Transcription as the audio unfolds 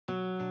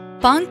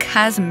Punk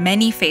has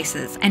many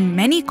faces and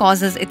many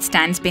causes it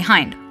stands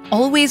behind,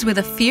 always with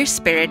a fierce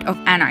spirit of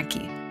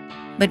anarchy.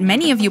 But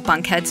many of you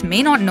punkheads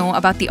may not know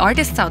about the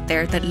artists out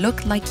there that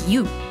look like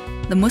you.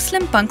 The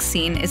Muslim punk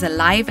scene is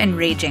alive and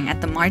raging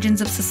at the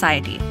margins of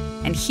society,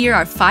 and here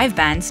are 5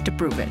 bands to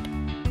prove it.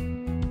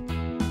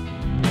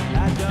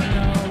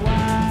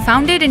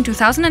 Founded in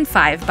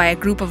 2005 by a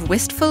group of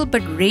wistful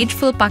but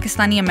rageful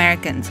Pakistani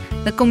Americans,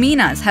 the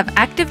Comeenas have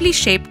actively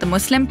shaped the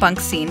Muslim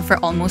punk scene for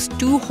almost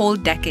 2 whole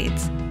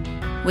decades.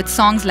 With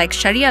songs like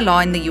Sharia Law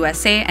in the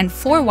USA and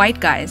 4 White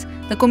Guys,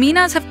 the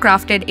Comeenas have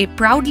crafted a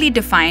proudly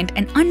defined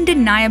and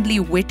undeniably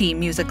witty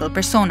musical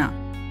persona.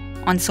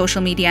 On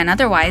social media and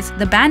otherwise,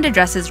 the band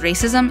addresses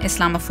racism,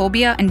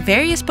 Islamophobia, and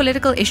various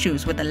political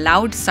issues with a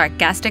loud,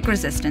 sarcastic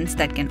resistance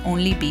that can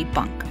only be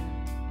punk.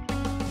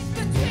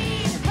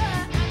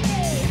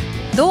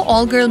 Though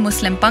all-girl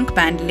Muslim punk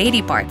band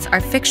Lady Parts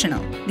are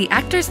fictional, the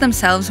actors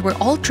themselves were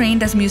all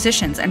trained as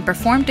musicians and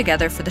performed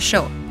together for the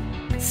show.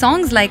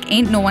 Songs like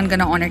Ain't No One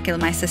Gonna Honor Kill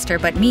My Sister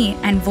But Me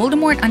and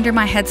Voldemort Under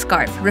My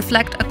Headscarf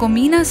reflect a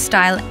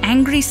Comeenas-style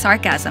angry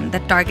sarcasm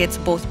that targets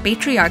both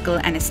patriarchal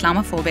and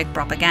Islamophobic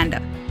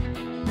propaganda.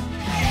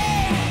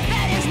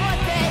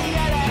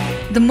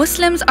 The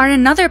Muslims are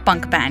another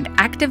punk band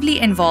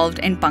actively involved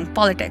in punk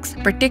politics,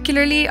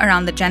 particularly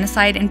around the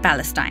genocide in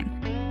Palestine.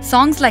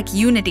 Songs like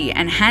Unity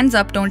and Hands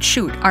Up Don't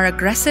Shoot are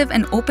aggressive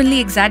and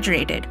openly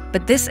exaggerated,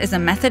 but this is a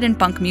method in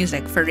punk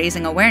music for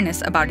raising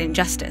awareness about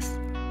injustice.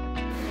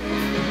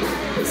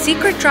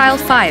 Secret Trial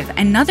 5,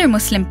 another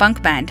Muslim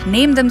punk band,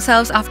 named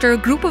themselves after a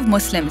group of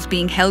Muslims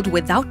being held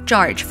without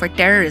charge for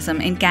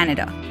terrorism in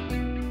Canada.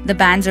 The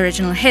band's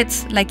original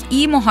hits, like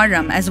E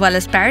Muharram, as well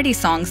as parody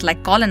songs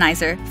like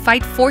Colonizer,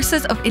 fight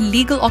forces of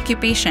illegal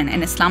occupation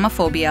and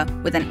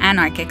Islamophobia with an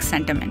anarchic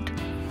sentiment.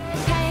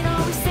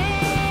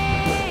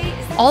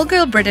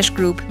 All-girl British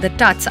group The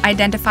Tuts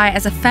identify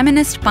as a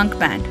feminist punk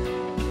band.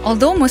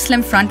 Although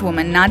Muslim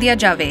frontwoman Nadia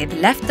Javed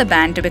left the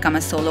band to become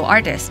a solo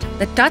artist,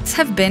 the Tuts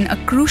have been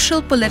a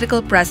crucial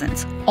political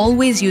presence,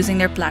 always using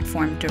their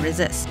platform to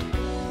resist.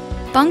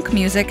 Punk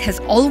music has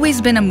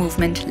always been a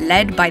movement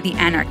led by the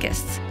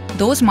anarchists,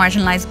 those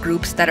marginalized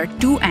groups that are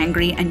too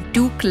angry and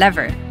too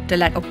clever to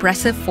let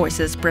oppressive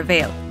forces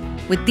prevail.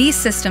 With these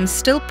systems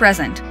still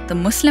present, the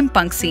Muslim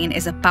punk scene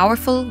is a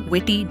powerful,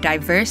 witty,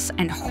 diverse,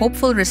 and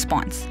hopeful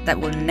response that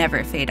will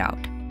never fade out.